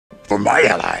my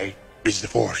ally is the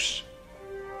Force.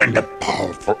 And a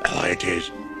powerful ally it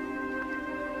is.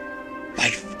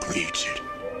 Life creates it.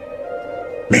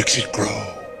 Makes it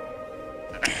grow.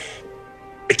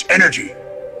 Its energy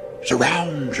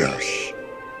surrounds us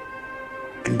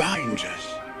and binds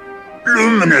us.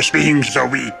 Luminous beings are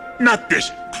we, not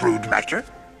this crude matter.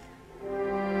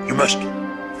 You must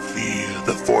feel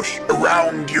the Force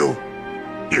around you.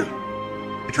 Here,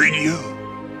 between you,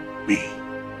 me,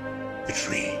 the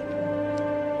tree,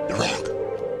 the rock,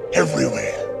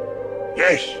 everywhere.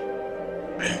 Yes,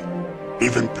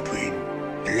 even between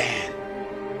the land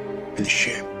and the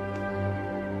ship.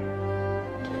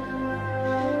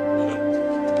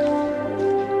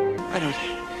 I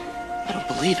don't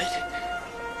believe it.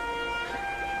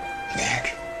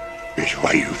 That is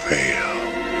why you fail.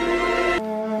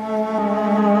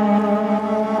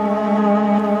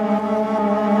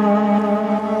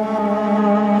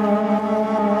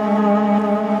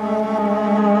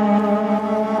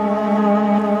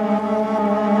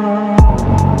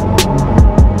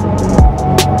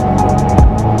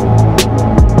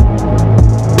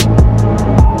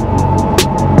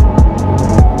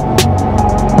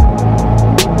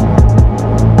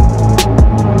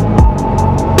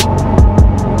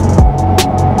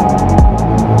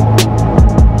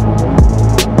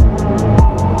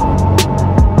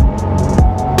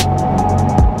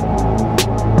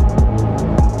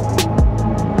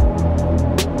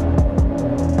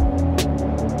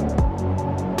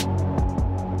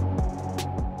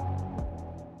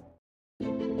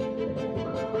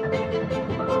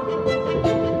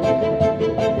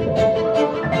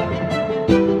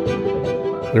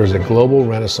 There's a global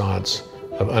renaissance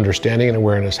of understanding and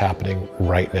awareness happening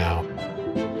right now.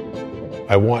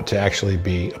 I want to actually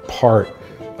be a part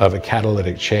of a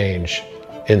catalytic change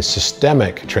in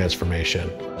systemic transformation.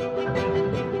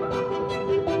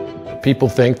 People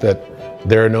think that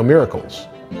there are no miracles,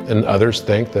 and others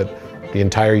think that the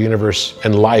entire universe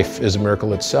and life is a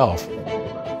miracle itself.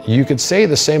 You could say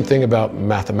the same thing about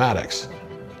mathematics.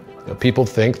 People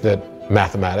think that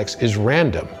mathematics is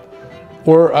random.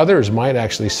 Or others might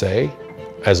actually say,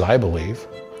 as I believe,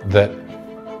 that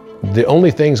the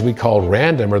only things we call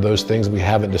random are those things we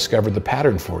haven't discovered the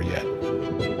pattern for yet.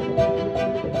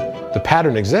 The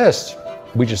pattern exists,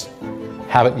 we just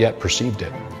haven't yet perceived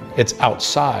it. It's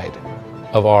outside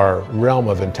of our realm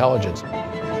of intelligence.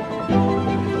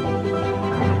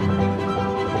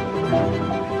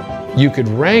 You could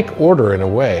rank order, in a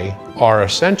way, our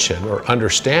ascension or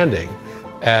understanding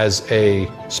as a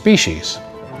species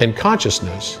in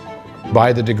consciousness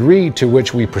by the degree to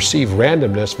which we perceive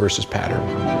randomness versus pattern.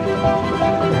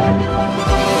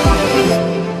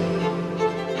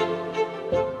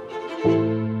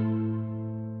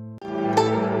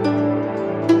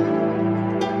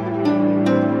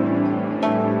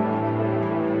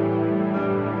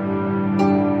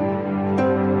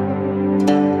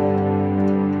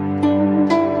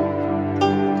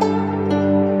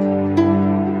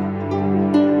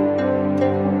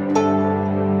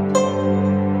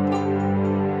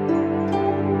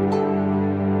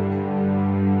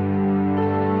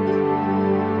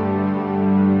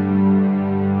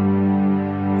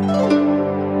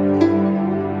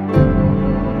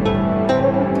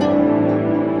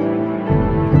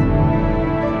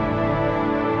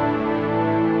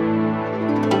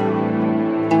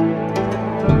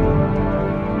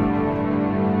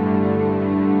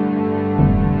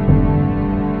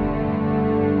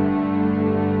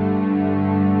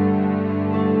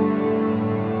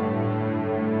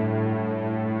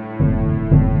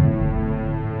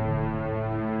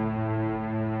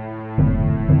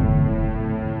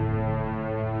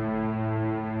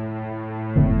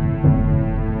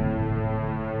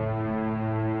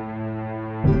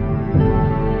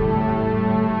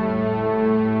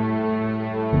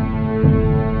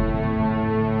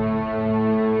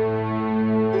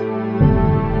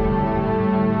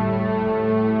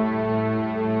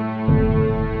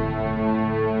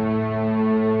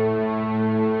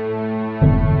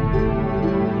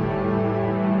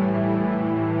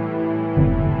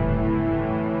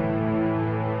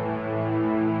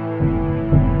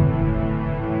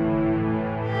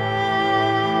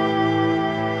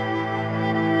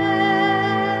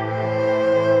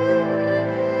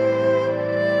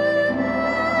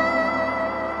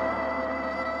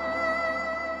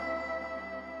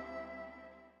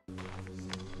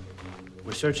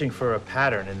 We're searching for a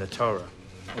pattern in the Torah.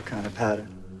 What kind of pattern?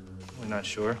 We're not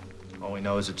sure. All we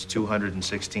know is it's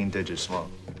 216 digits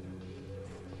long.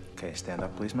 Okay, stand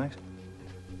up, please, Max.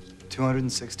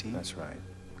 216? That's right.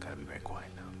 Gotta be very quiet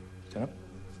now. Stand up.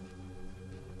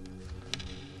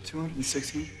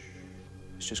 216?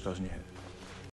 This just goes in your head.